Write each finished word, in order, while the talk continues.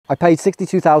I paid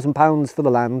 £62,000 for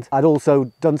the land. I'd also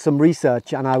done some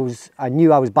research and I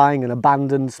knew I was buying an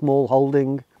abandoned small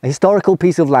holding, a historical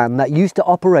piece of land that used to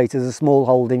operate as a small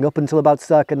holding up until about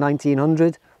circa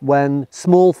 1900, when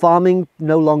small farming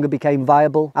no longer became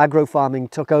viable. Agro-farming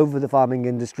took over the farming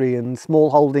industry, and small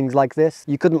holdings like this,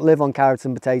 you couldn't live on carrots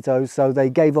and potatoes, so they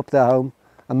gave up their home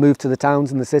and moved to the towns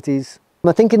and the cities.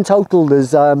 I think in total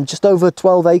there's just over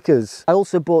 12 acres. I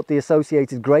also bought the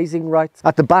associated grazing rights.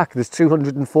 At the back there's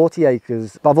 240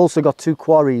 acres. I've also got 2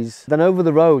 quarries. Then over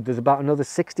the road there's about another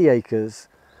 60 acres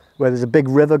where there's a big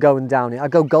river going down it. I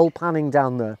go gold panning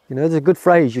down there. You know, there's a good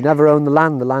phrase, you never own the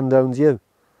land owns you.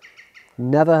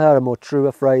 Never heard a more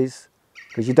truer phrase,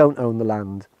 because you don't own the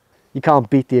land. You can't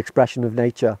beat the expression of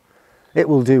nature. It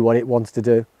will do what it wants to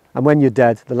do. And when you're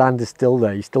dead, the land is still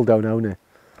there, you still don't own it.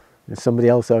 If somebody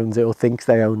else owns it or thinks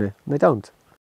they own it, and they don't.